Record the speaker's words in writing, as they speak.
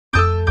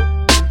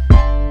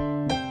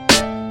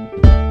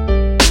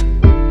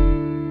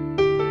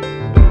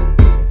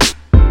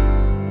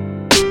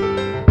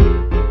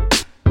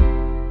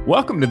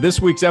Welcome to this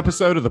week's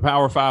episode of the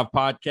Power 5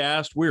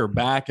 podcast. We are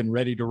back and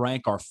ready to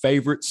rank our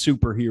favorite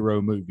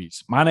superhero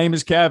movies. My name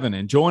is Kevin,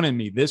 and joining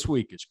me this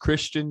week is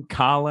Christian,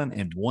 Colin,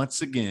 and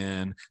once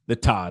again, the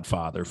Todd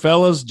Father.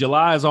 Fellas,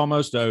 July is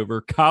almost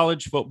over.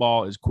 College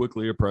football is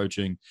quickly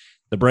approaching.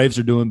 The Braves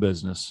are doing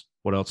business.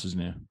 What else is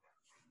new?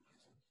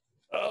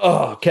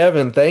 Oh,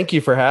 Kevin, thank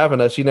you for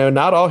having us. You know,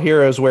 not all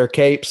heroes wear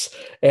capes,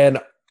 and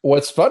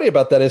what's funny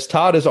about that is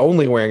Todd is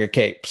only wearing a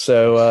cape.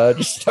 So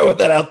just throwing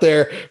that out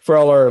there for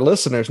all our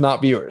listeners,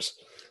 not viewers.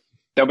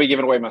 Don't be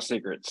giving away my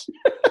secrets.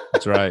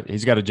 That's right.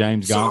 He's got a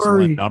James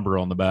Gonsolin number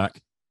on the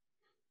back.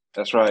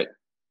 That's right.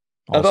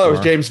 I thought it was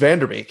James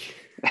Vanderbeek.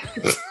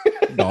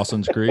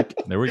 Dawson's Creek.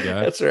 There we go.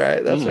 That's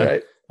right. That's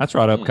right. That's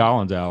right up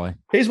Colin's alley.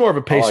 He's more of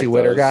a Pacey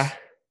Witter guy.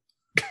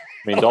 I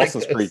mean,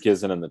 Dawson's Creek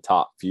isn't in the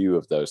top few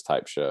of those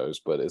type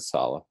shows, but it's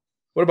solid.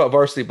 What about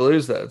Varsity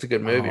Blues, though? It's a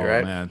good movie,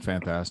 right? Man,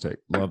 fantastic.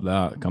 Love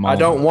that. Come on. I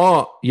don't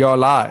want your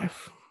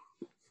life.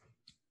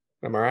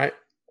 Am I right?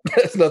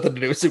 That's nothing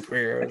to do with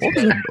superheroes.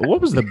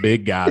 What was the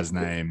big guy's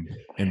name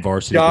in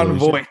Varsity John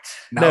Blues? Voight.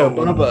 No,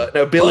 Bubba.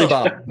 No, Billy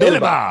Bob.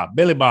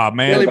 Billy Bob,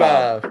 man. Billy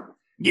Bob.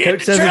 Yeah,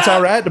 Coach says it's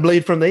all right to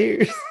bleed from the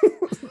ears.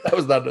 That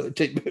was not another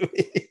teen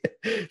movie.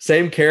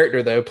 Same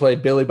character, though,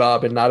 played Billy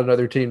Bob in Not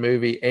Another Teen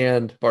Movie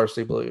and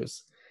Varsity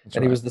Blues. That's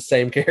and right. he was the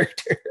same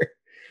character.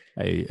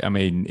 Hey, I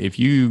mean, if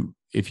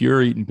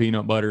you're eating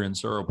peanut butter and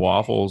syrup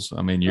waffles,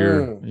 I mean, you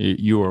are weird.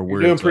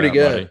 You're doing pretty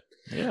good.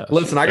 Yeah.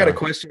 Listen, I got a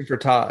question for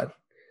Todd.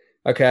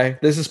 Okay,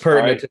 this is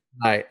pertinent to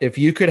tonight. If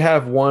you could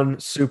have one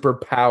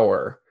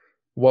superpower,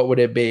 what would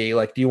it be?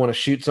 Like, do you want to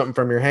shoot something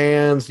from your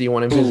hands? Do you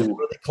want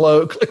invisibility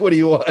cloak? Like, what do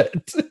you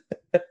want?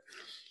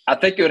 I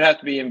think it would have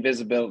to be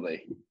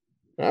invisibility.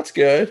 That's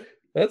good.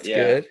 That's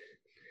good.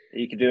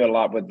 You can do a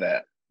lot with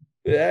that.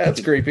 Yeah, that's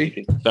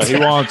creepy. So he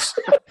wants.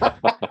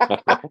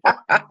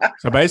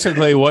 So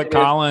basically, what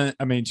Colin,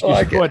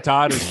 what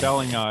Todd is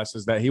telling us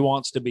is that he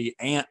wants to be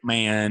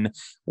Ant-Man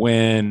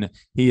when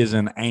he is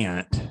an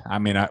ant. I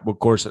mean, of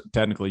course,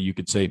 technically, you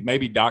could say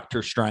maybe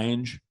Doctor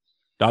Strange.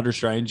 Doctor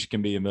Strange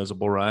can be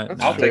invisible, right?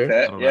 I'll take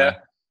that. Yeah.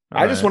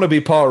 I just want to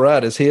be Paul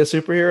Rudd. Is he a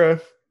superhero?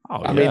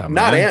 Oh, I mean,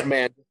 not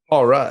Ant-Man,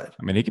 Paul Rudd.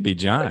 I mean, he could be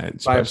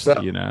giant, By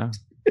himself. you know.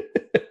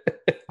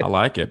 I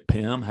like it.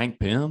 Hank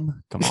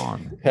Pym. Come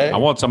on. Hey. I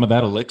want some of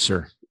that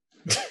elixir.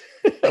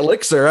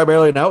 Elixir? I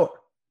barely know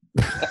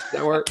it.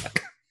 That work.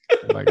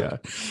 Oh my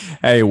God.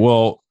 Hey,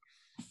 well,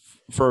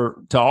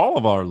 to all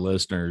of our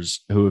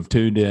listeners who have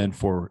tuned in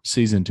for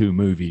season 2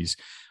 movies,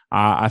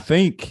 I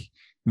think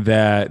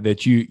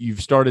that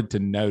you've started to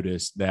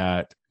notice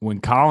that when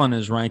Colin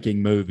is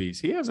ranking movies,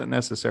 he hasn't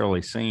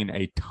necessarily seen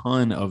a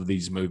ton of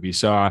these movies.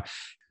 So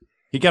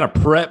he kind of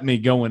prepped me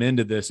going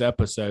into this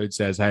episode,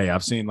 says, hey,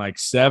 I've seen like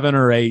 7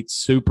 or 8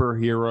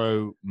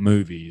 superhero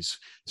movies.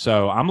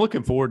 So I'm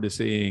looking forward to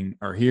seeing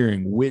or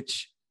hearing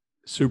which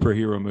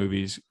superhero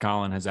movies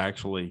Colin has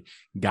actually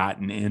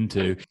gotten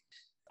into.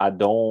 I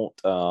don't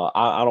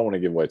want to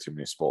give away too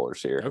many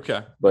spoilers here.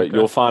 Okay. But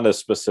you'll find a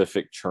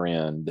specific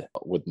trend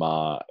with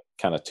my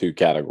kind of 2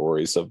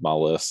 categories of my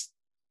list.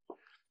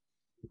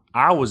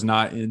 I was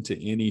not into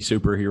any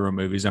superhero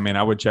movies. I mean,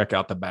 I would check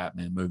out the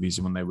Batman movies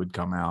when they would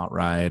come out,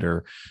 right?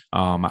 Or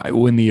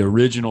when the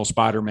original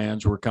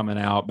Spider-Mans were coming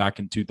out back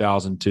in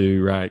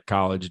 2002, right?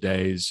 College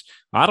days.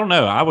 I don't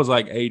know. I was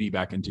like 80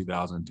 back in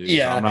 2002.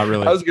 Yeah, so I'm not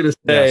really. I was going to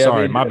say, yeah,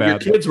 sorry, my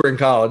bad. Your kids were in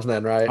college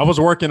then, right? I was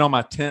working on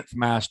my 10th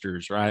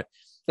master's, right?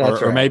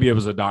 Or maybe it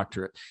was a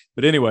doctorate.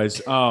 But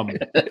anyways, I mean,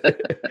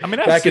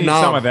 I've seen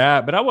some of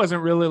that, but I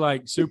wasn't really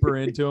like super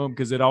into them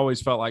because it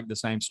always felt like the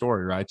same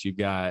story, right? You've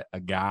got a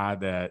guy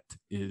that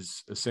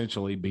is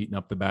essentially beating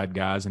up the bad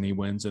guys and he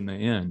wins in the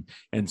end.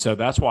 And so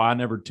that's why I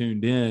never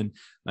tuned in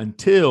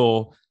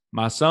until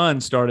my son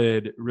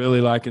started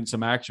really liking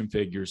some action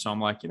figures. So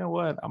I'm like, you know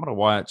what? I'm going to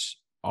watch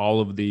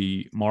all of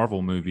the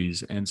Marvel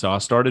movies. And so I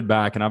started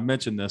back, and I've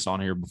mentioned this on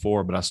here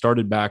before, but I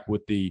started back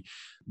with the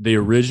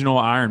original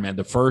Iron Man,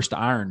 the first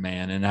Iron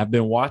Man, and I've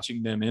been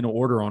watching them in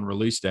order on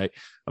release date,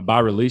 by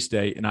release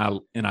date. And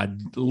I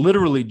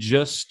literally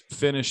just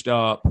finished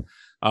up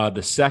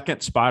the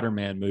second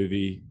Spider-Man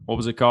movie. What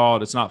was it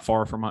called? It's not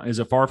Far From Home. Is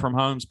it Far From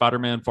Home?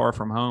 Spider-Man Far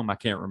From Home? I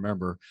can't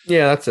remember.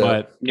 Yeah, that's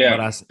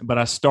it. But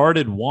I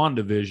started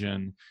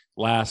WandaVision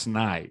last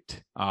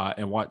night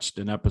and watched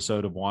an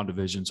episode of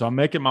WandaVision. So I'm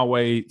making my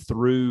way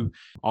through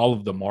all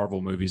of the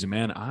Marvel movies, and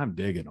man, I'm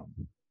digging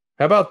them.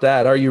 How about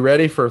that? Are you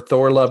ready for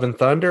Thor: Love and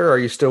Thunder? Or are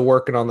you still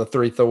working on the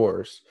 3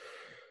 Thors?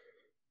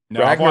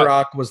 No,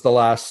 Ragnarok was the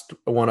last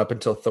one up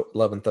until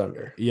Love and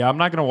Thunder. Yeah, I'm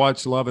not going to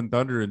watch Love and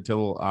Thunder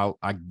until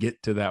I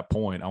get to that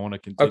point. I want to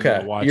continue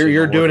to watch it.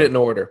 You're doing it in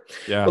order.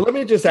 Yeah. But let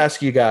me just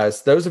ask you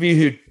guys, those of you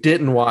who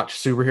didn't watch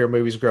superhero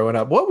movies growing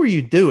up, what were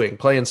you doing?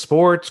 Playing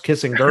sports,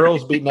 kissing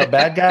girls, beating up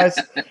bad guys?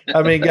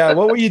 I mean, God,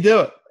 what were you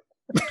doing?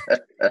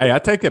 Hey, I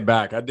take it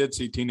back. I did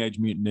see Teenage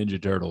Mutant Ninja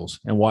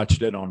Turtles and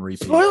watched it on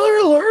repeat. Spoiler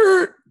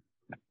alert!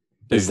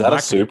 Is that a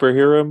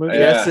superhero movie?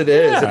 Yes, it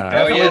is.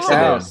 Yeah. Yes,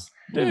 it is.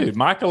 Dude,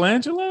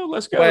 Michelangelo,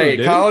 let's go. Wait,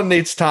 dude. Colin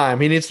needs time.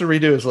 He needs to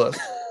redo his list.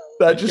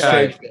 That just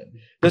changed it.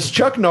 Does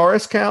Chuck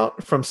Norris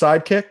count from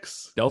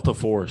Sidekicks? Delta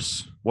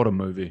Force. What a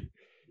movie.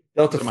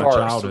 Delta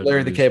Force.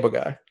 Larry the Cable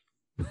Guy.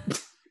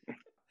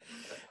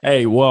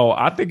 Hey, well,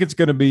 I think it's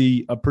going to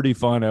be a pretty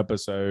fun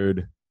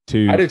episode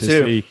to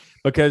see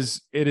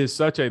because it is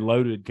such a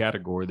loaded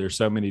category. There's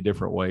so many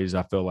different ways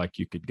I feel like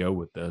you could go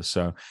with this.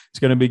 So it's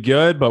going to be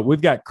good, but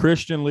we've got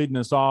Christian leading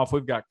us off.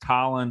 We've got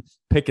Colin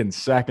picking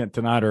second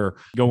tonight or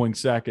going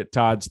second.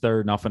 Todd's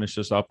third, and I'll finish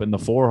this up in the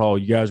 4-hole.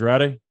 You guys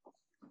ready?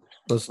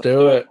 Let's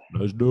do it.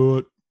 Let's do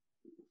it.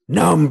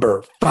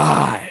 Number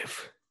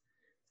 5.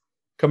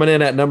 Coming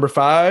in at number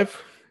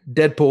 5,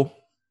 Deadpool.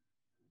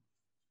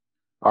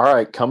 All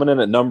right, coming in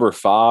at number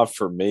 5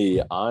 for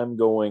me, I'm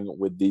going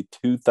with the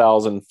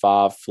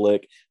 2005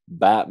 flick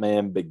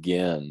Batman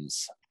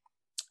Begins.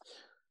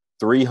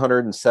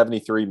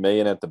 $373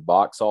 million at the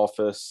box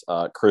office.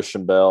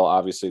 Christian Bale,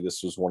 obviously,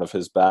 this was one of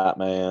his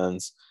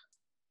Batmans.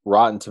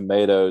 Rotten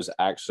Tomatoes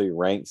actually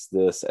ranks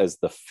this as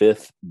the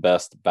 5th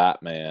best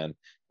Batman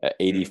at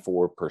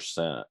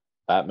 84%.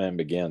 Batman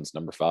Begins,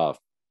 number 5.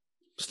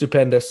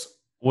 Stupendous.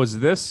 Was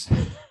this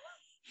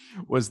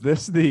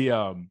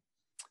the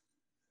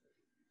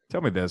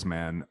tell me this,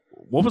 man.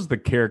 What was the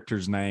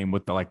character's name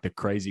with the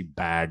crazy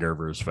bag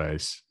over his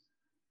face?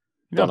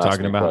 You know what I'm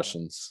talking about?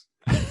 Questions.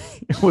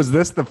 Was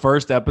this the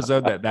first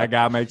episode that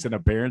guy makes an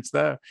appearance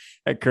though?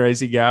 That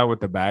crazy guy with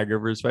the bag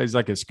over his face,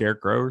 like a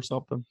scarecrow or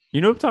something. You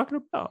know what I'm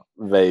talking about?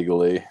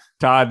 Vaguely.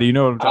 Todd, do you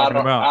know what I'm talking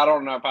about? I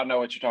don't know if I know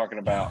what you're talking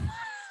about.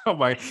 Oh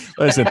my!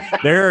 Listen,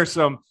 there are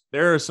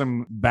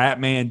some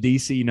Batman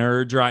DC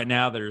nerds right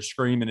now that are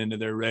screaming into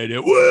their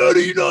radio. Well,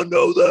 do you not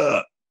know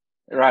that?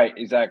 Right,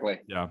 exactly.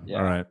 Yeah.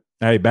 All right.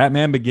 Hey,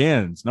 Batman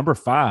Begins, number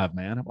 5,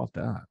 man. How about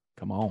that?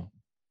 Come on.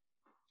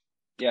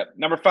 Yeah,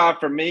 number 5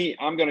 for me,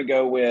 I'm going to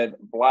go with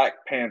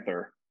Black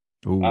Panther.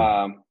 Ooh.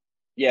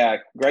 Yeah,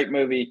 great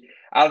movie.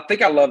 I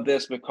think I love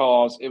this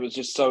because it was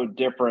just so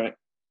different,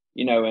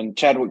 and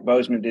Chadwick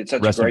Boseman did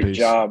such a great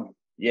job.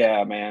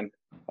 Yeah, man.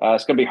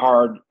 It's going to be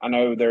hard. I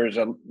know there's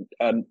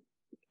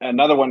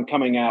another one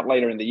coming out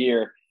later in the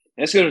year.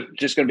 And it's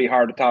just going to be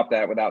hard to top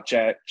that without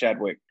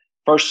Chadwick.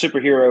 First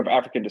superhero of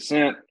African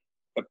descent,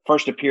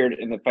 first appeared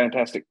in the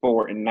Fantastic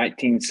Four in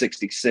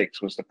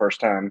 1966 was the first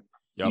time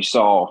you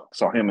saw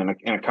him in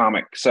a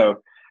comic.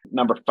 So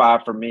number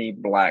 5 for me,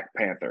 Black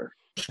Panther.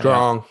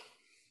 Strong.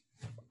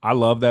 I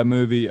love that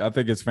movie. I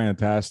think it's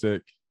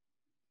fantastic.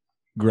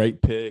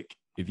 Great pick.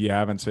 If you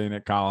haven't seen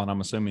it, Colin,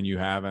 I'm assuming you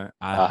haven't.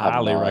 I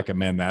highly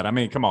recommend that. I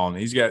mean, come on.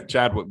 He's got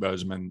Chadwick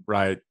Boseman,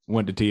 right?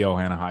 Went to T.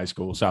 Hanna High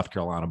School, South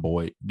Carolina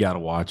boy. Got to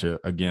watch it.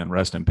 Again,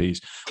 rest in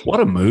peace. What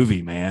a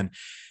movie, man.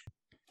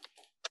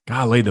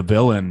 Golly, the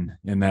villain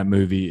in that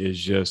movie is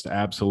just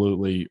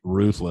absolutely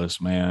ruthless,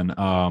 man.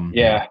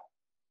 Yeah.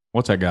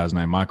 What's that guy's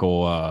name?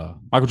 Michael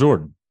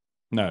Jordan.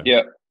 No.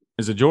 Yeah.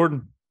 Is it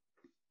Jordan?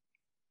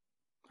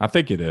 I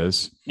think it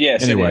is.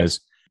 Yes. Anyways,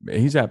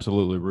 he's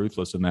absolutely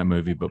ruthless in that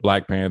movie, but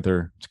Black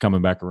Panther is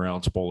coming back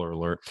around. Spoiler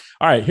alert.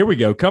 All right, here we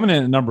go. Coming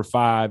in at number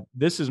 5.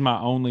 This is my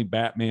only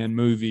Batman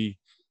movie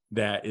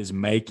that is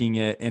making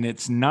it. And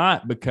it's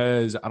not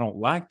because I don't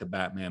like the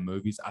Batman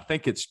movies. I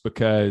think it's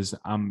because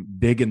I'm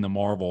digging the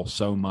Marvel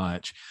so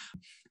much.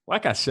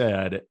 Like I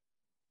said,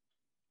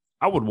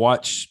 I would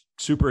watch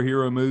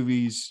superhero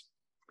movies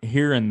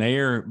here and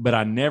there, but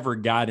I never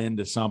got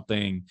into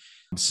something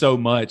so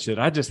much that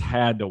I just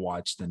had to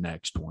watch the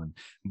next one.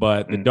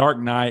 But The Dark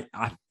Knight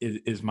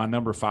is my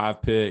number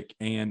 5 pick.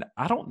 And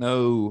I don't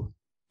know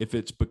if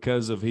it's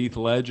because of Heath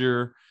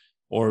Ledger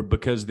or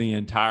because the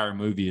entire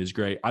movie is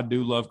great. I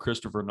do love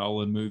Christopher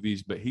Nolan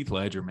movies, but Heath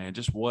Ledger, man,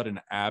 just what an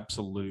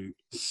absolute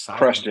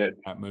crushed it.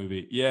 That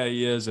movie. Yeah,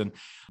 he is. And,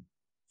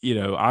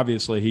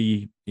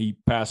 obviously he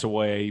passed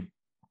away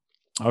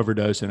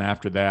overdosing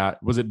after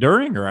that. Was it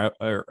during or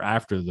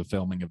after the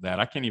filming of that?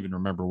 I can't even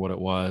remember what it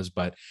was,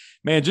 but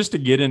man, just to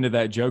get into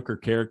that Joker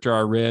character,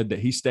 I read that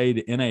he stayed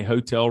in a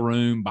hotel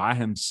room by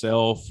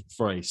himself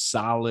for a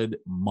solid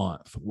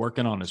month,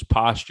 working on his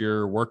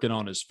posture, working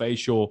on his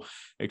facial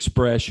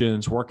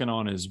expressions, working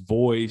on his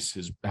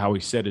voice, how he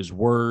said his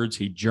words.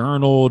 He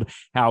journaled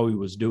how he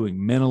was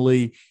doing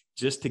mentally,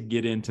 just to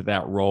get into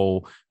that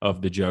role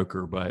of the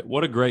Joker. But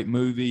what a great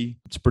movie.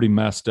 It's pretty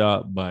messed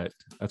up, but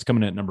that's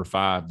coming in at number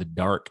 5, The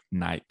Dark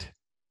Knight.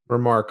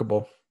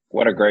 Remarkable.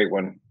 What a great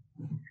one.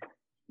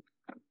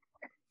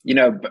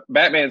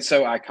 Batman's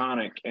so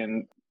iconic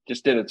and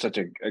just did such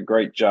a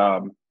great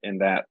job in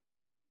that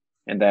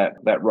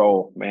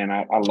role. Man,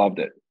 I loved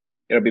it.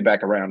 It'll be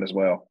back around as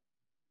well.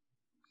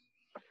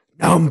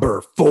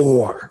 Number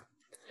 4.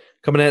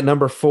 Coming in at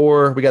number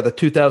 4, we got the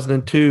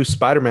 2002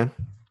 Spider-Man.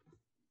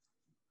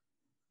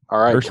 All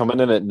right, coming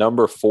in at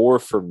number 4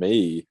 for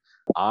me,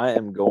 I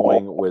am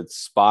going with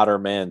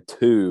Spider-Man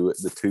 2,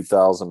 the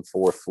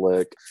 2004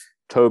 flick.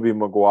 Tobey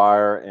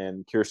Maguire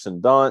and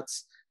Kirsten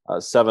Dunst,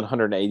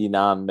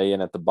 $789 million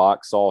at the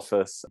box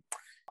office.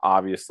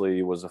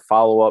 Obviously, was a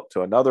follow-up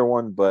to another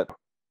one, but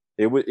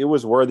it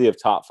was worthy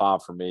of top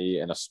 5 for me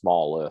in a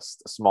small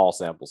list, a small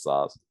sample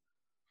size.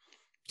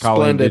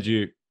 Colin, did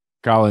you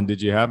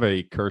have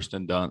a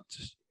Kirsten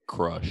Dunst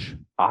crush.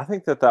 I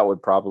think that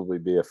would probably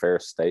be a fair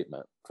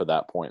statement for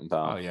that point in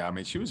time. Oh, yeah. I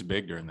mean, she was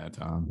big during that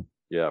time.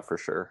 Yeah, for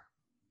sure.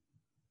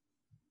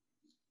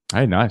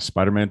 Hey, nice.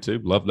 Spider-Man 2.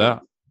 Love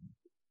that.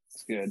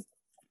 That's good.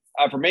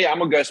 For me, I'm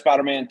going to go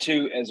Spider-Man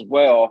 2 as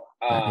well.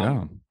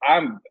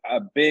 I'm a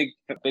big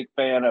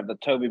fan of the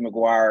Tobey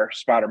Maguire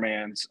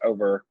Spider-Mans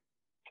over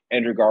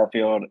Andrew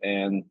Garfield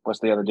and what's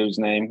the other dude's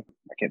name?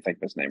 I can't think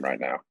of his name right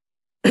now.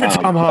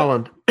 Tom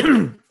Holland.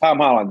 Tom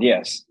Holland,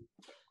 yes.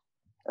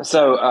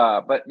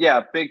 So, but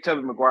yeah, big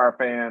Tobey Maguire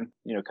fan.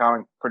 You know,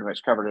 Colin pretty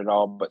much covered it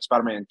all, but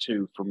Spider-Man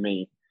 2 for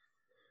me.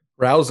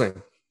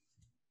 Rousing.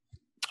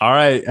 All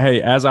right.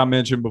 Hey, as I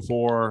mentioned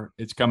before,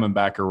 it's coming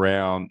back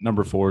around.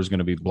 Number 4 is going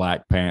to be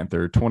Black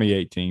Panther,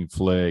 2018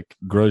 flick,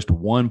 grossed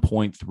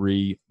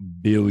 $1.3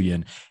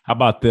 billion. How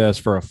about this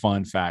for a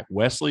fun fact?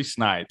 Wesley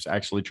Snipes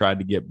actually tried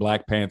to get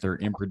Black Panther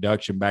in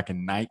production back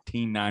in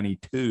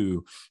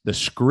 1992. The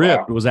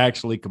script was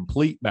actually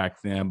complete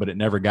back then, but it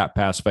never got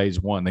past phase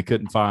 1. They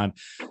couldn't find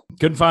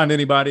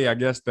anybody, I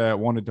guess, that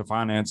wanted to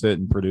finance it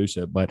and produce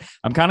it. But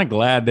I'm kind of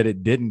glad that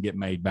it didn't get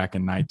made back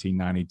in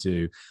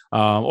 1992.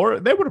 Or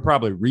they would have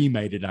probably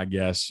remade it, I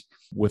guess,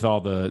 with all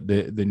the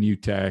new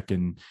tech.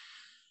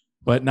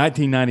 But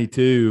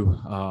 1992,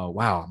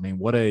 wow, I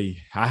mean,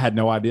 I had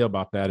no idea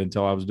about that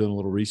until I was doing a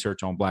little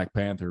research on Black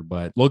Panther.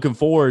 But looking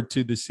forward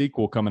to the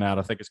sequel coming out.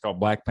 I think it's called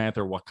Black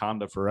Panther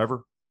Wakanda Forever,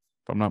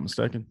 if I'm not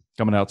mistaken,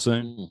 coming out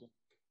soon.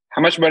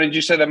 How much money did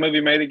you say that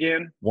movie made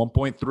again?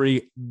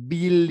 1.3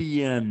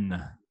 billion.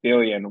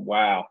 Billion.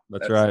 Wow.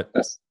 That's right.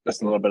 That's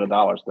a little bit of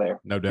dollars there.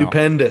 No doubt.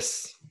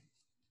 Stupendous.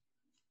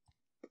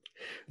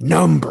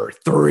 Number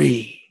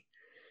 3.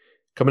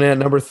 Coming in at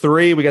number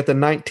 3, we got the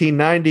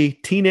 1990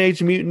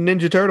 Teenage Mutant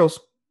Ninja Turtles.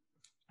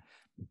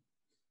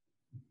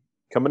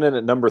 Coming in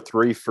at number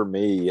 3 for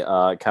me,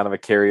 kind of a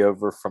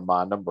carryover from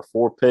my number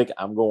 4 pick.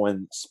 I'm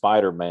going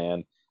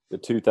Spider-Man, the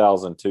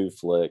 2002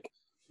 flick.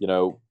 You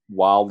know,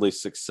 wildly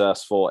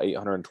successful,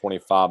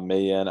 $825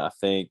 million, I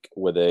think,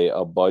 with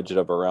a budget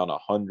of around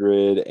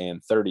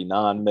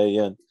 $139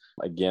 million.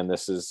 Again,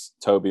 this is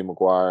Tobey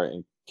Maguire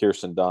and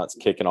Kirsten Dunst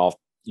kicking off,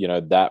 you know,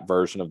 that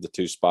version of the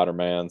 2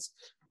 Spider-Mans.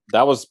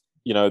 That was,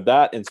 you know,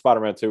 that and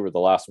Spider-Man 2 were the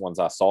last ones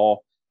I saw.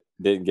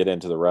 Didn't get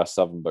into the rest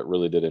of them, but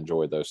really did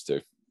enjoy those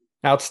 2.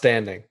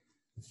 Outstanding.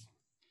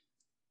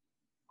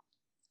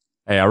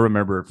 Hey, I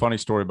remember, funny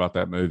story about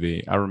that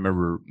movie. I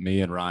remember me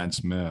and Ryan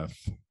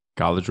Smith,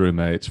 college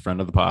roommates,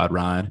 friend of the pod,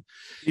 Ryan.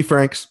 Hey,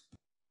 Franks.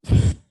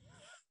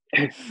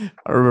 I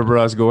remember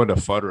us going to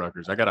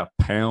Fuddruckers. I got a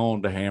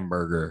pound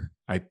hamburger,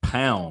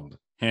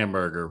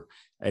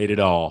 ate it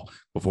all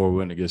before we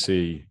went to go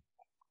see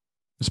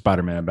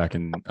Spider-Man back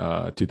in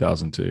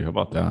 2002. How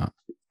about that?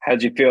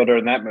 How'd you feel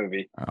during that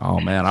movie? Oh,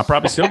 man, I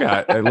probably still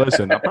got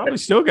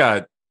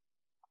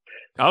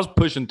I was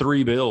pushing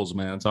 $3 bills,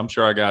 man. So I'm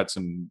sure I got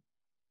some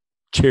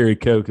cherry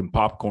Coke and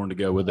popcorn to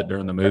go with it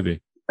during the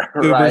movie.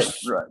 Right.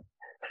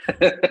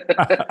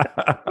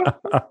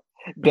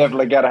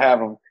 Definitely got to have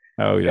them.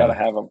 Oh, yeah. Got to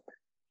have them.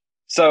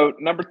 So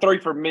number 3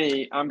 for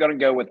me, I'm going to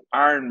go with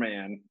Iron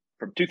Man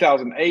from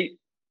 2008.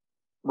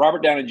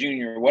 Robert Downey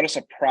Jr., what a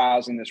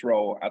surprise in this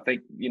role. I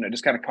think, you know,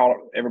 just kind of caught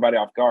everybody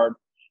off guard.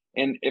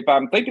 And if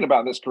I'm thinking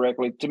about this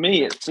correctly, to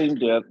me, it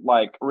seemed to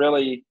like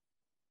really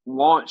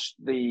launch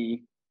the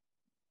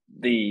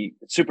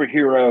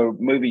superhero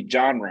movie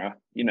genre,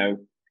 you know,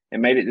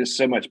 and made it just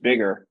so much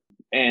bigger.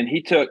 And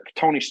he took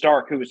Tony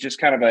Stark, who was just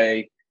kind of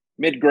a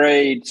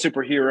mid-grade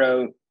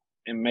superhero,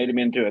 and made him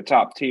into a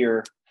top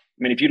tier. I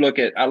mean, if you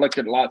I looked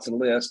at lots of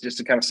lists just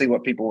to kind of see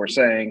what people were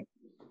saying.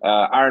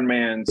 Iron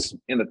Man's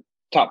in the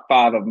top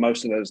 5 of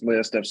most of those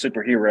lists of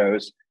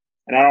superheroes.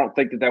 And I don't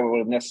think that would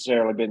have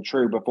necessarily been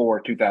true before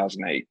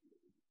 2008.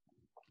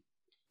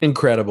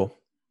 Incredible.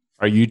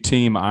 Are you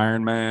team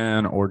Iron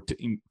Man or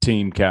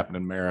team Captain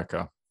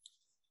America?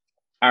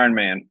 Iron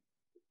Man.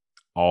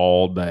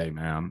 All day,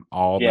 man.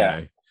 All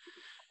day.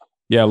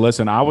 Yeah,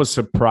 listen, I was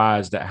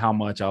surprised at how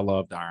much I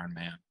loved Iron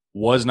Man.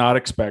 Was not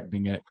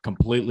expecting it.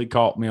 Completely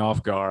caught me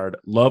off guard.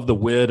 Love the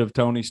wit of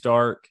Tony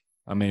Stark.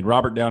 I mean,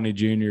 Robert Downey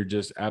Jr.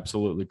 just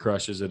absolutely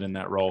crushes it in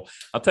that role.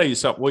 I'll tell you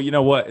something. Well, you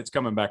know what? It's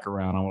coming back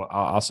around.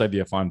 I'll save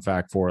you a fun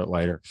fact for it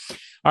later.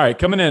 All right,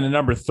 coming in at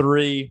number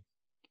 3,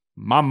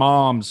 my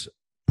mom's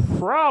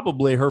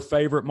probably her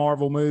favorite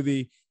Marvel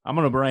movie. I'm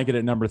going to rank it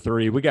at number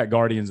 3. We got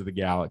Guardians of the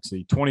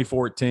Galaxy,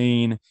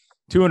 2014,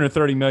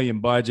 $230 million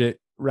budget,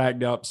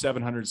 racked up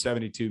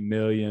 $772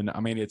 million. I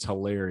mean, it's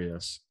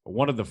hilarious.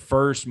 One of the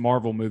first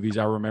Marvel movies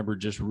I remember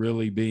just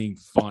really being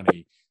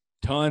funny.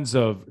 Tons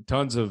of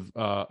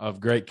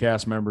great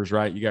cast members,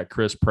 right? You got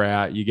Chris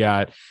Pratt, you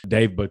got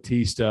Dave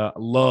Bautista.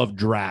 Love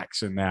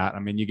Drax in that. I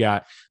mean, you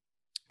got,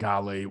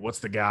 golly, what's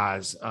the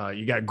guys?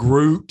 You got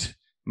Groot.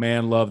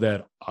 Man, love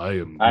that. I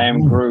am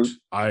Groot.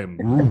 I am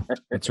Groot.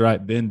 That's right.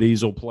 Vin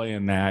Diesel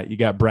playing that. You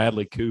got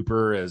Bradley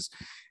Cooper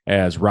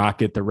as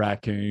Rocket the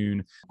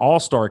Raccoon.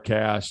 All-star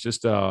cast,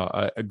 just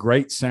a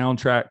great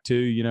soundtrack too.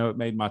 You know, it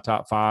made my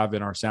top 5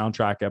 in our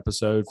soundtrack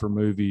episode for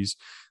movies.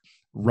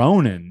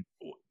 Ronan.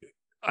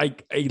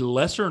 like a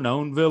lesser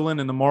known villain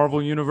in the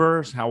Marvel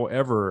universe.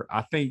 However,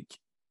 I think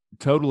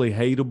totally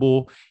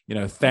hateable. You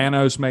know,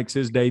 Thanos makes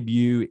his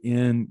debut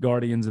in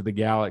Guardians of the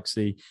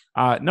Galaxy.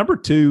 Number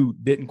 2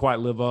 didn't quite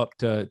live up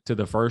to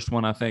the first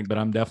one, I think, but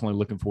I'm definitely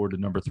looking forward to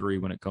number 3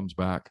 when it comes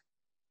back.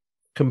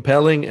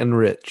 Compelling and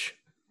rich.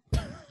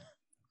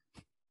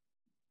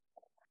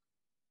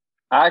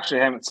 I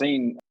actually haven't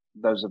seen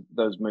those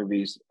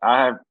movies.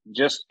 I have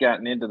just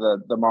gotten into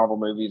the Marvel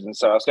movies, and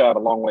so I still have a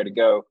long way to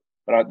go.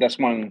 But that's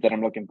one that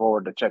I'm looking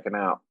forward to checking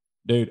out.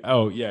 Dude,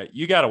 oh yeah,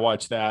 you got to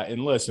watch that.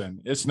 And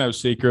listen, it's no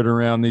secret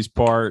around these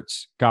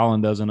parts.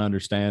 Colin doesn't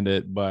understand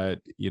it, but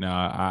you know,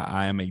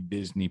 I am a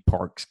Disney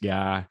parks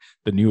guy.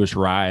 The newest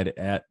ride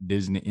at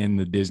Disney in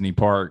the Disney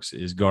parks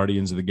is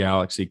Guardians of the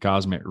Galaxy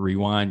Cosmic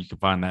Rewind. You can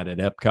find that at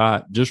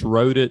Epcot. Just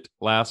rode it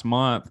last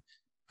month.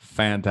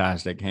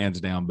 Fantastic,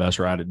 hands down, best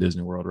ride at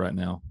Disney World right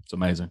now. It's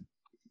amazing.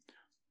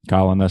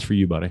 Colin, that's for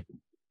you, buddy.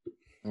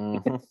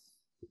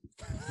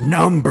 Mm-hmm.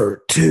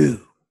 Number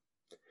 2.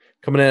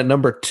 Coming in at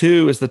number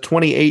 2 is the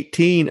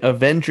 2018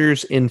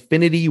 Avengers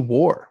Infinity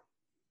War.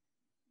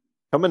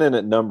 Coming in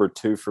at number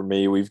 2 for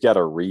me, we've got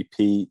a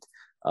repeat.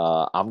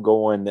 I'm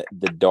going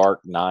The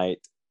Dark Knight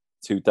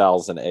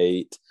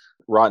 2008.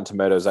 Rotten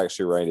Tomatoes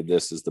actually rated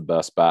this as the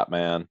best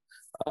Batman,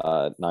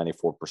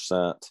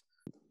 94%.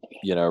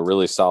 You know,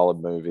 really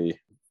solid movie.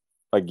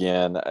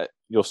 Again,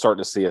 you'll start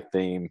to see a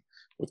theme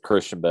with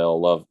Christian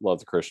Bale. Love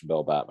the Christian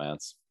Bale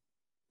Batmans.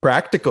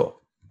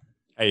 Practical.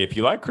 Hey, if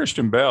you like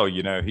Christian Bale,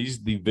 you know,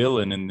 he's the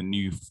villain in the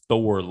new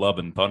Thor Love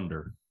and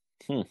Thunder.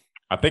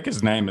 I think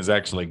his name is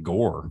actually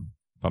Gore.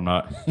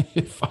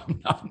 If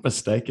I'm not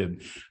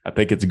mistaken. I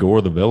think it's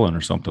Gore the villain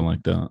or something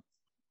like that.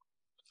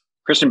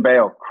 Christian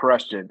Bale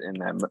crushed it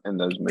in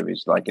those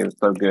movies. Like, it was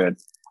so good.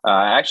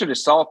 I actually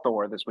just saw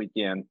Thor this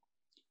weekend.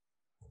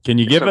 Can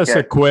you give us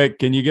a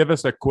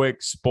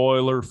quick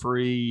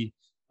spoiler-free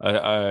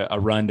a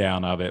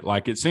rundown of it?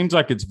 Like, it seems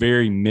like it's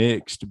very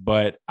mixed,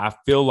 but I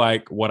feel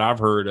like what I've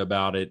heard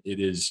about it,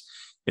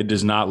 it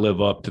does not live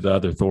up to the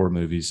other Thor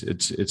movies.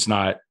 It's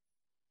not.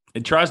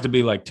 It tries to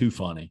be like too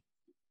funny.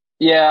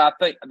 Yeah, I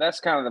think that's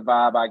kind of the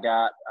vibe I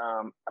got.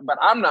 But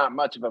I'm not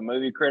much of a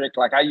movie critic.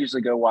 Like, I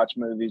usually go watch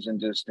movies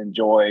and just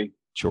enjoy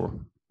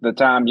the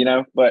time, you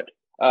know. But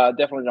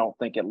definitely don't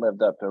think it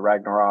lived up to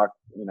Ragnarok,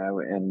 you know,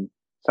 and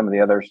some of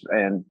the others.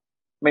 And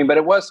I mean, but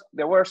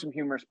there were some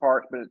humorous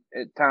parts, but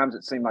at times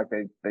it seemed like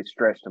they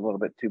stretched a little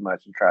bit too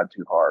much and tried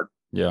too hard.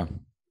 Yeah.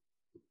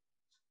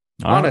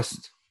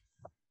 Honest.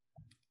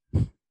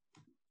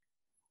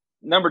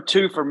 Number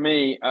 2 for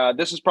me,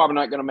 this is probably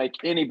not going to make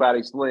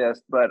anybody's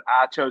list, but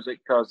I chose it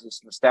because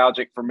it's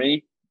nostalgic for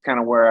me. Kind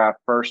of where I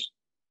first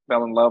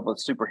fell in love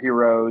with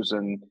superheroes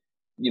and,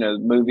 you know,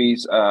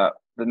 movies. The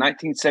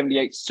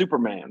 1978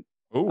 Superman,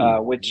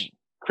 which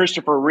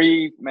Christopher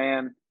Reeve,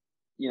 man,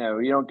 you know,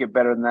 you don't get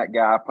better than that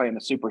guy playing a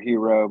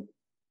superhero.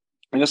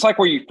 And it's like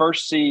where you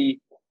first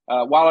see,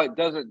 while it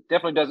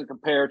definitely doesn't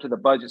compare to the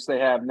budgets they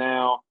have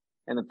now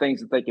and the things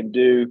that they can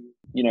do,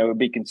 you know, it would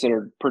be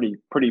considered pretty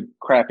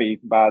crappy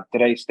by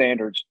today's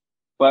standards.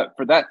 But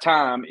for that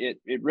time, it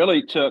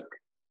really took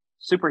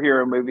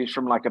superhero movies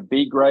from like a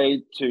B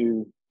grade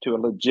to a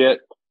legit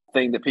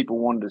thing that people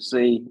wanted to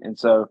see. And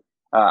so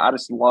I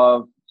just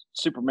love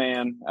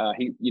Superman.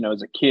 He, you know,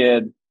 as a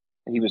kid,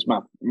 he was my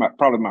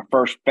probably my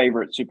first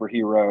favorite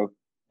superhero.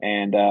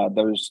 And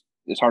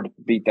it's hard to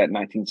beat that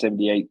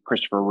 1978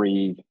 Christopher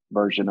Reeve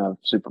version of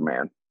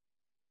Superman.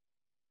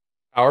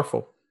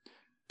 Powerful.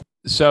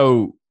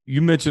 So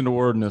you mentioned the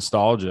word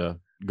nostalgia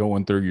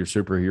going through your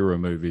superhero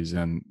movies,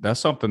 and that's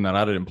something that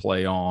I didn't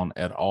play on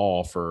at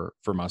all for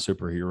my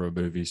superhero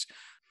movies,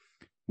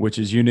 which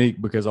is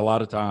unique because a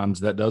lot of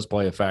times that does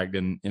play a fact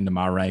into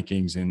my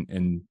rankings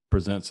and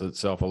presents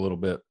itself a little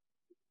bit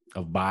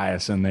of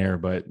bias in there.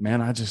 But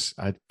man,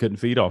 I couldn't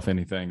feed off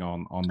anything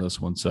on this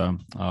one. So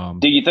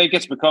do you think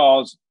it's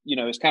because, you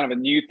know, it's kind of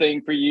a new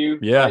thing for you?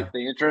 Yeah. Like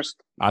the interest?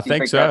 I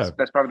think so.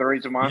 That's probably the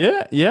reason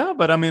why. Yeah.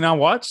 But I mean, I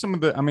watched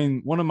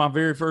one of my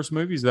very first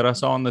movies that I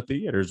saw in the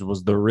theaters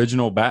was the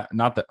original I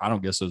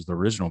don't guess it was the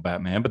original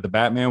Batman, but the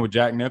Batman with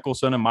Jack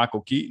Nicholson and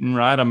Michael Keaton,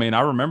 right? I mean,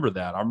 I remember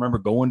that. I remember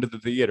going to the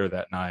theater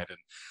that night, and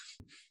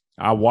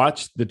I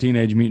watched the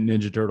Teenage Mutant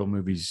Ninja Turtle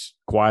movies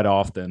quite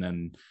often.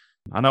 And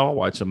I know I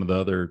watched some of the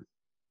other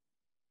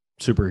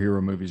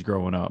superhero movies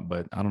growing up,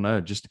 but I don't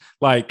know, just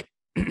like,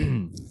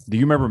 do you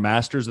remember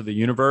Masters of the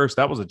Universe?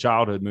 That was a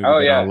childhood movie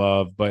I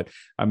loved. But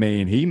I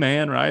mean,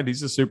 He-Man, right?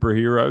 He's a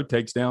superhero,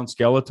 takes down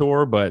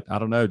Skeletor, but I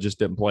don't know, just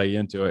didn't play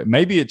into it.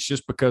 Maybe it's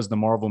just because the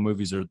Marvel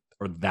movies are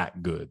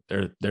that good.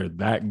 They're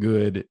that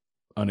good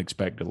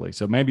unexpectedly.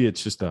 So maybe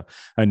it's just a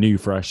new,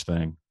 fresh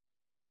thing.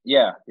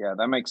 Yeah,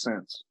 that makes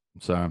sense.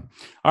 So,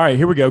 all right,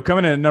 here we go.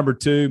 Coming in at number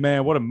 2,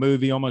 man, what a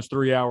movie, almost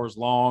 3 hours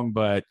long,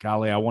 but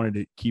golly, I wanted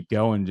to keep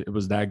going. It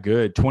was that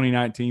good.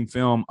 2019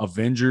 film,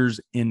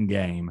 Avengers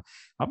Endgame.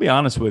 I'll be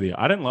honest with you.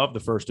 I didn't love the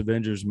first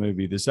Avengers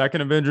movie. The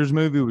second Avengers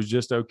movie was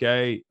just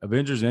okay.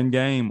 Avengers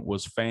Endgame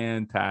was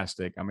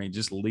fantastic. I mean,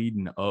 just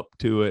leading up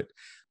to it,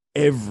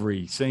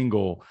 every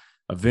single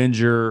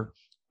Avenger,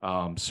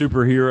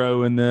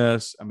 superhero in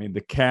this. I mean,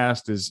 the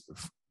cast is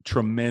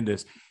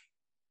tremendous.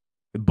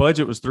 The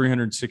budget was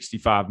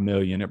 $365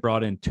 million. It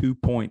brought in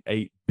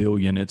 $2.8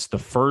 billion. It's the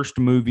first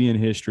movie in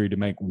history to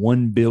make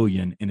 $1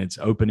 billion in its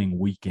opening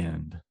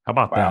weekend. How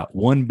about that?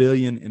 $1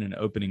 billion in an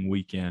opening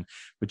weekend.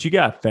 But you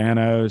got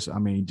Thanos. I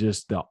mean,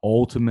 just the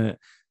ultimate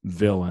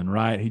villain,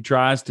 right? He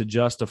tries to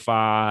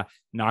justify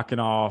knocking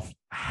off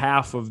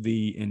half of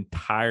the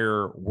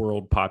entire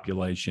world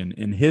population.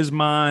 In his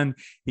mind,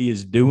 he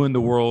is doing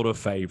the world a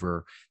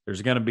favor.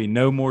 There's going to be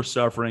no more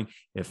suffering.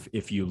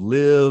 If you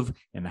live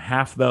and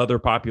half the other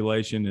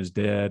population is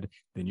dead,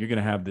 then you're going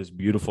to have this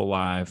beautiful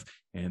life,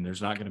 and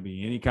there's not going to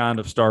be any kind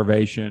of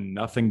starvation,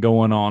 nothing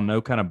going on,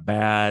 no kind of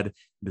bad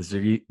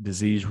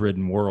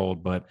disease-ridden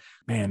world. But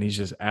man, he's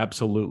just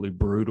absolutely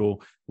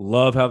brutal.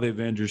 Love how the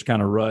Avengers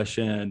kind of rush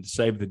in to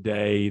save the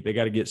day. They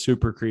got to get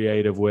super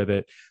creative with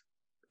it.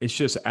 It's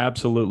just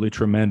absolutely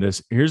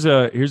tremendous. Here's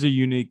a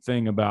unique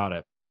thing about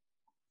it.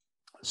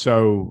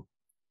 So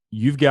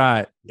you've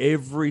got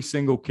every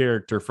single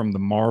character from the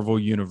Marvel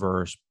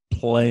universe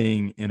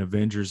playing in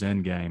Avengers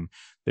Endgame.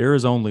 There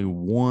is only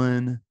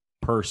one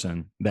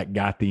person that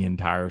got the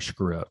entire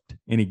script.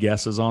 Any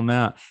guesses on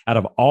that? Out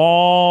of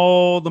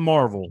all the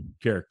Marvel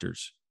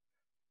characters,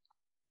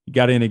 you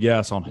got any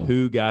guess on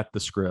who got the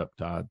script,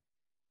 Todd?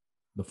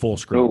 The full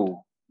script.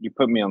 Oh, you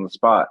put me on the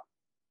spot.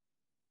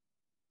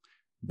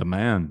 The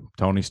man,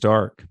 Tony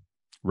Stark.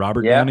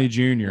 Robert Downey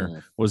Jr.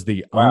 was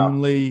the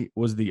only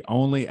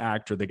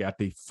actor that got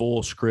the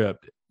full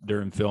script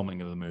during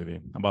filming of the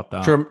movie. How about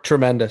that?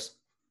 Tremendous.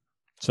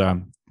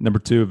 So, number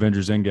 2,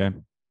 Avengers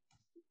Endgame.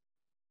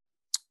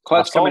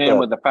 Clutch coming in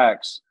with the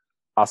facts.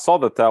 I saw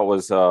that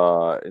was,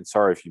 and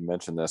sorry if you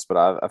mentioned this,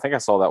 but I think I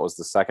saw that was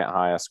the second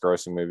highest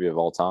grossing movie of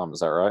all time.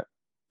 Is that right?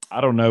 I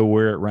don't know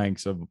where it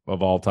ranks of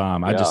all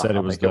time. I just said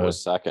it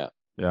was second.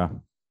 Yeah.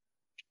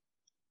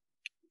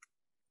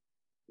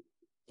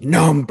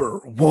 Number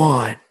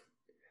 1.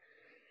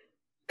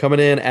 Coming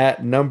in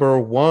at number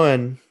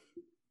 1,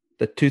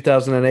 the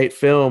 2008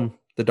 film,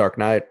 The Dark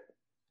Knight.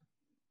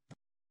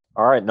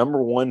 All right,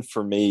 number 1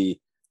 for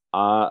me,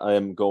 I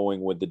am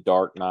going with The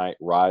Dark Knight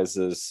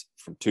Rises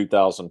from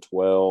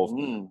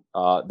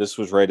 2012. This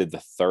was rated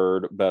the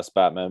 3rd best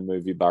Batman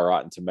movie by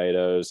Rotten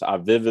Tomatoes. I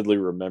vividly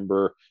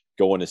remember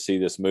going to see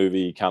this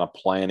movie, kind of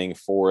planning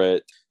for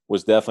it.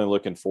 Was definitely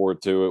looking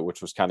forward to it,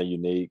 which was kind of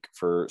unique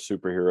for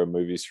superhero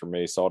movies for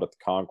me. Saw it at the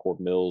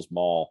Concord Mills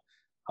Mall.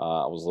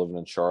 I was living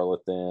in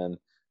Charlotte then.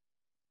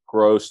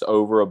 Grossed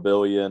over $1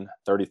 billion,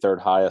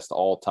 33rd highest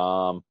all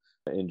time.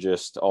 And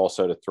just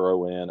also to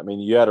throw in, I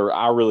mean,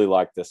 I really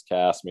like this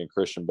cast. I mean,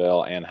 Christian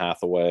Bale, Anne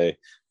Hathaway,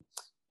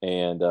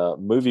 and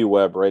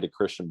MovieWeb rated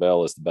Christian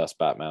Bale as the best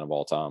Batman of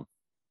all time.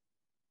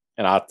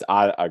 And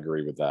I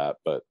agree with that,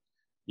 but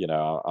you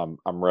know,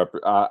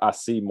 I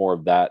see more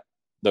of that,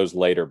 those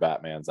later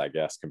Batmans, I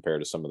guess,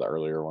 compared to some of the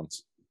earlier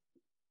ones.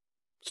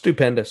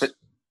 Stupendous.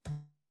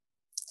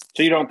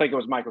 So you don't think it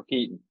was Michael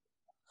Keaton?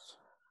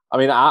 I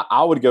mean,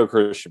 I would go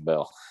Christian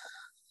Bale.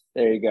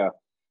 There you go.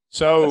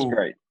 So that's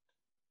great.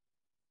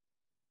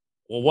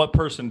 Well, what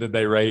person did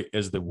they rate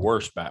as the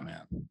worst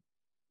Batman?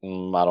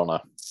 I don't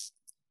know.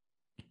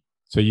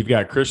 So you've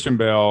got Christian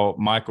Bale,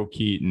 Michael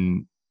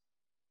Keaton,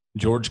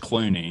 George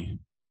Clooney.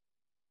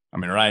 I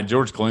mean, right?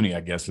 George Clooney,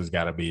 I guess, has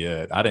got to be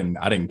it. I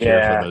didn't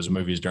care for those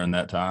movies during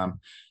that time.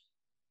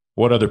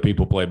 What other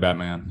people played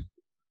Batman?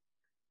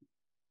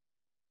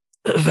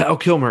 Val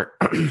Kilmer.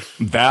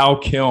 Val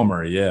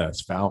Kilmer,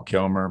 yes. Val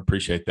Kilmer.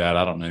 Appreciate that.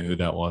 I don't know who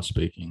that was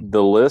speaking.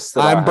 The list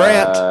that I'm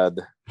Brant. had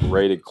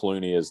rated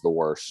Clooney as the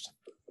worst.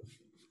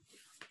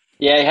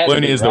 Yeah,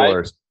 Clooney is the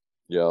worst.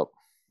 Yep.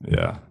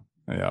 Yeah,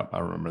 I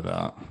remember that.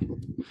 All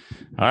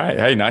right.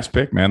 Hey, nice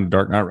pick, man. The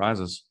Dark Knight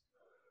Rises.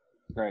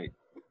 Great.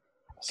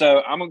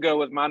 So I'm going to go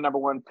with my number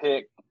 1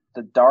 pick,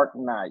 The Dark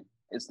Knight.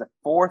 It's the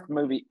 4th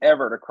movie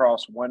ever to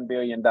cross $1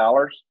 billion.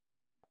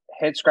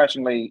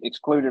 Head-scratchingly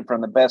excluded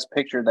from the best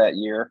picture that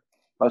year.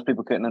 Most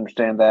people couldn't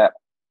understand that.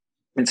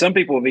 And some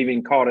people have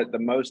even called it the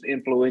most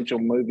influential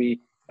movie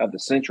of the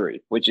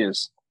century,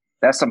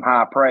 that's some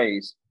high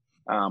praise.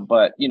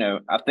 But, you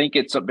know, I think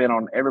it's been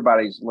on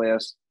everybody's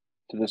list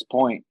to this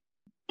point.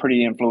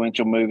 Pretty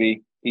influential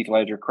movie. Heath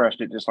Ledger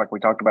crushed it, just like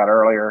we talked about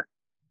earlier.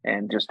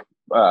 And just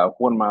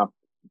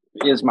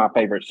is my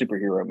favorite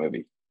superhero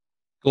movie.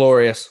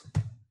 Glorious.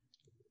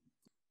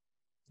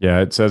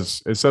 Yeah, it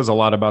says a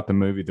lot about the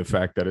movie, the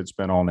fact that it's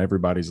been on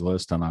everybody's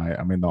list tonight.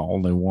 I mean, the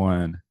only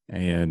one.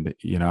 And,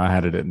 you know, I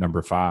had it at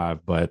number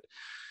 5, but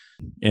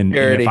and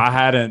if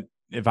I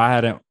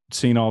hadn't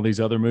seen all these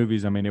other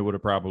movies, I mean, it would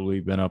have probably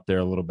been up there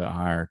a little bit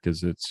higher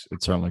because it's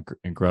certainly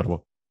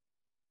incredible.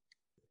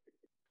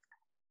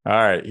 All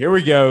right, here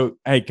we go.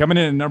 Hey, coming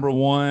in at number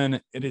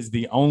 1, it is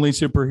the only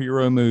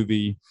superhero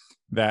movie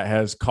that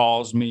has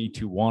caused me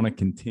to want to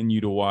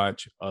continue to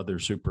watch other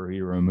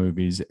superhero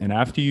movies. And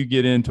after you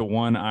get into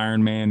one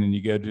Iron Man and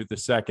you go to the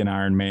second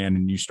Iron Man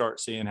and you start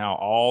seeing how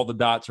all the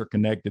dots are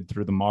connected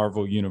through the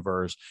Marvel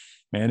universe,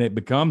 man, it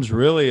becomes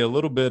really a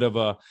little bit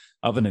of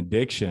an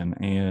addiction.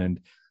 And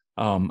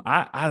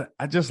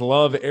I just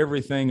love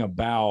everything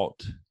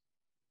about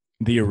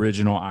the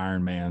original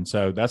Iron Man.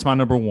 So that's my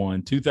number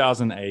one.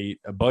 2008,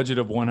 a budget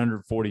of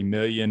 $140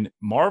 million.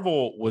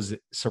 Marvel was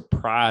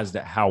surprised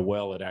at how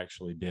well it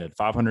actually did.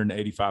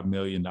 $585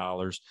 million.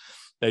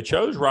 They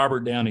chose Robert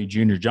Downey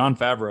Jr. Jon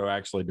Favreau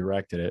actually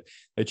directed it.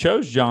 They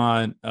chose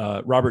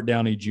Robert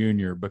Downey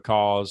Jr.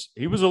 because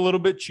he was a little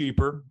bit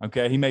cheaper.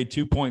 Okay, he made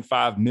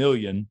 $2.5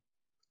 million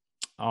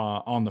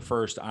on the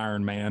first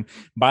Iron Man.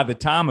 By the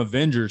time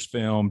Avengers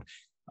filmed,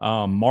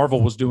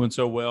 Marvel was doing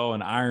so well,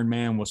 and Iron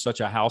Man was such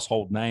a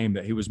household name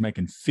that he was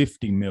making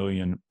 $50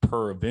 million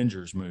per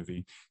Avengers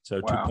movie.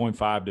 So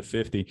 2.5 to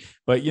 50.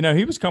 But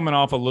he was coming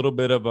off a little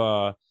bit of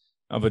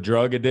a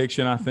drug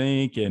addiction, I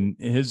think, and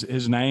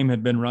his name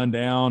had been run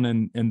down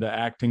in the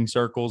acting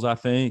circles, I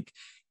think,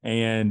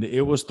 and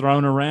it was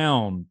thrown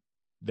around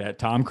that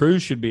Tom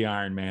Cruise should be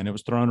Iron Man. It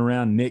was thrown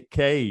around Nick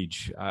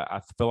Cage.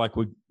 I feel like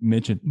we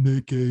mentioned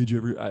Nick Cage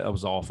that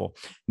was awful.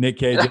 Nick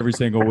Cage every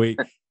single week.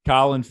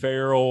 Colin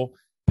Farrell,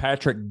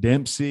 Patrick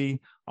Dempsey,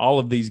 all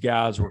of these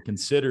guys were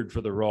considered for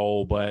the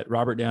role, but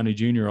Robert Downey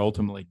Jr.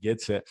 ultimately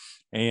gets it.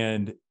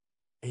 And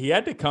he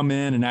had to come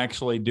in and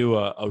actually do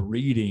a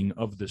reading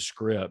of the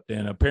script.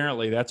 And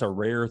apparently that's a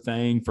rare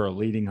thing for a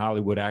leading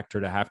Hollywood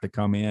actor to have to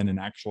come in and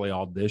actually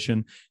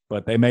audition.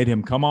 But they made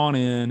him come on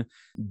in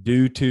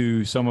due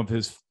to some of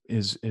his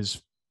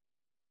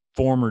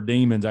former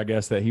demons, I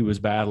guess, that he was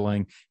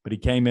battling. But he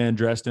came in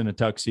dressed in a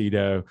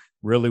tuxedo,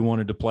 really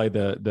wanted to play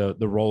the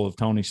role of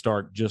Tony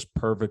Stark just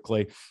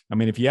perfectly. I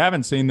mean, if you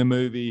haven't seen the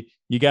movie,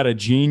 you got a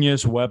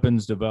genius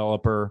weapons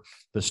developer.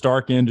 The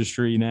Stark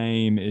Industry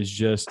name is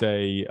just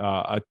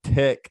a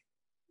tech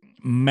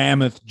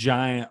mammoth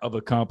giant of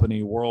a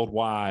company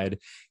worldwide.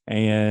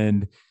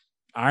 And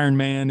Iron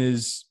Man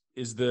is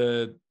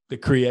the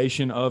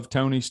creation of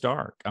Tony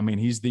Stark. I mean,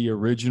 he's the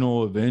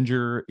original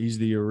Avenger. He's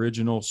the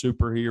original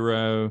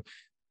superhero.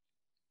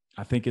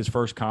 I think his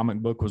first comic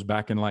book was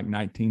back in like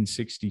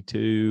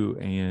 1962.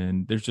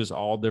 And there's just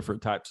all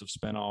different types of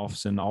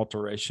spinoffs and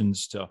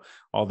alterations to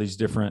all these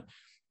different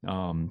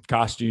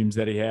costumes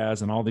that he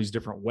has and all these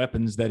different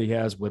weapons that he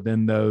has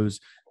within those.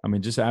 I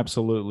mean, just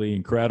absolutely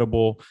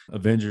incredible.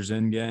 Avengers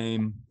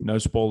Endgame, no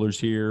spoilers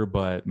here,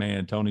 but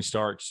man, Tony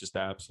Stark's just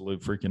the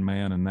absolute freaking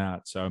man in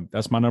that. So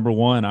that's my number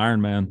one,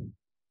 Iron Man.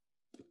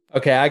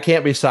 Okay, I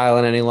can't be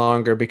silent any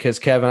longer because,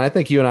 Kevin, I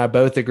think you and I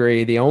both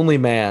agree the only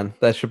man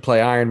that should play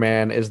Iron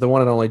Man is the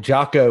one and only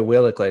Jocko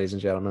Willink, ladies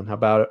and gentlemen. How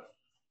about it?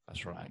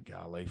 That's right,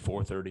 golly,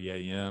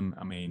 4:30 a.m.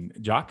 I mean,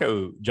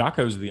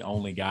 Jocko's the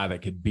only guy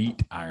that could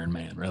beat Iron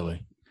Man,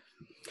 really.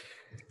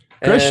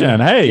 Christian,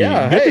 hey,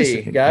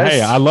 guys,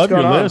 hey, I love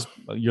your list.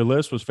 Your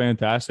list was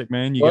fantastic,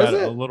 man. You got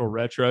a little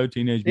retro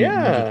Teenage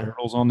Mutant Ninja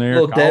Turtles on there.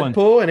 A little Colin,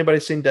 Deadpool. Anybody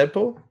seen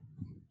Deadpool?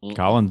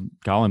 Colin.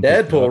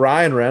 Deadpool.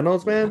 Ryan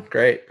Reynolds, man,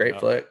 great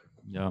flick.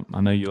 Yeah,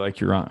 I know you like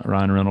your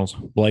Ryan Reynolds,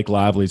 Blake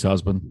Lively's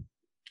husband.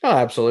 Oh,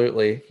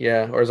 absolutely,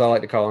 yeah. Or as I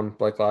like to call him,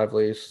 Blake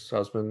Lively's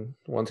husband.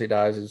 Once he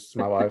dies, is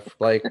my wife,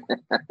 Blake.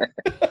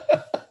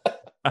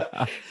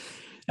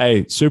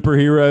 Hey,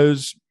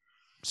 superheroes.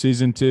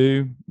 Season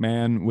 2,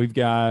 man, we've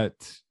got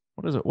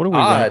what is it? What are we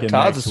ranking?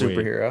 Todd's a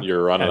superhero. Week?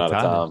 You're running out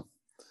of time.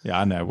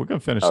 Yeah, I know. We're gonna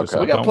finish this up.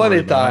 We got plenty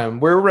of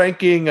time. We're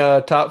ranking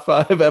top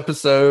 5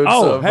 episodes.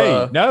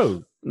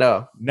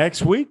 No.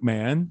 Next week,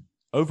 man.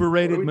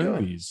 Overrated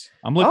movies.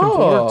 I'm looking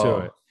forward to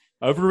it.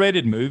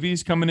 Overrated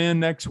movies coming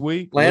in next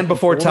week. Land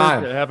Before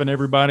Time. Having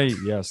everybody,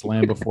 yes,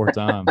 Land Before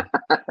Time.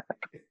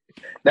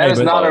 That is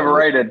not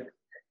overrated.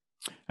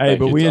 Hey,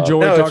 but we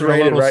enjoyed talking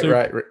a little.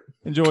 Right.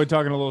 Enjoyed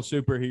talking a little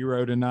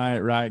superhero tonight,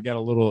 right? Got a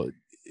little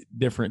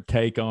different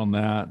take on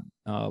that.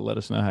 Let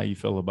us know how you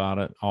feel about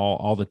it.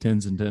 All the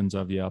tens and tens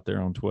of you out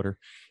there on Twitter.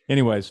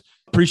 Anyways,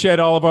 appreciate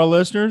all of our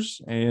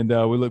listeners, and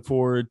we look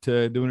forward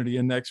to doing it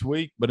again next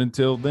week. But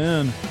until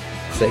then,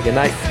 say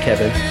goodnight,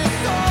 Kevin.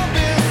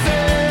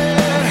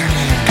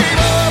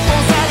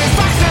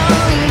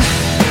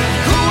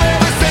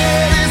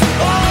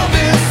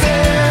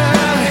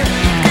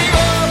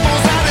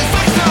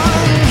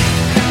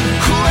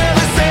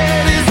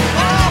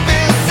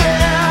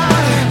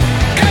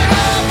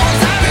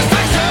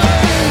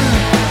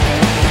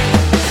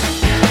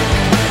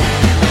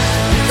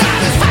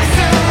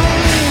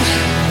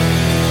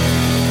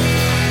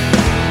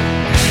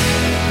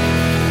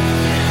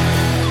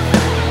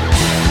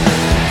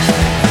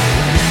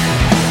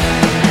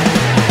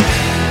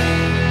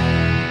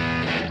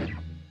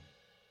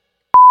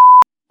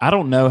 I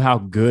don't know how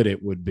good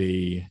it would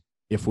be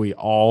if we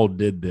all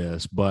did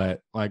this,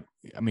 but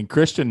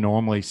Christian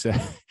normally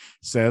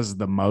says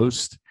the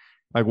most.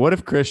 Like, what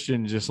if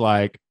Christian just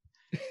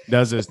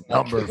does his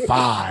number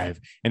 5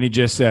 and he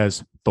just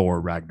says Thor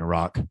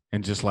Ragnarok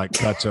and just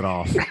cuts it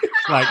off?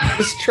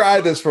 Just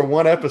try this for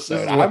one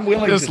episode. I'm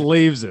willing just to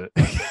leaves it.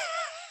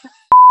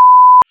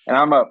 And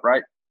I'm up,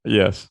 right?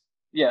 Yes.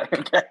 Yeah.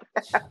 Okay.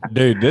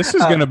 Dude, this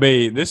is gonna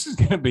be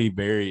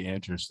very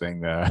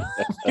interesting though.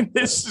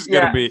 This is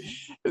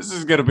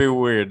gonna be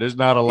weird. There's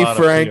not a lot of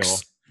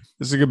Franks.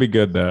 This is gonna be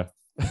good though.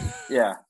 Yeah.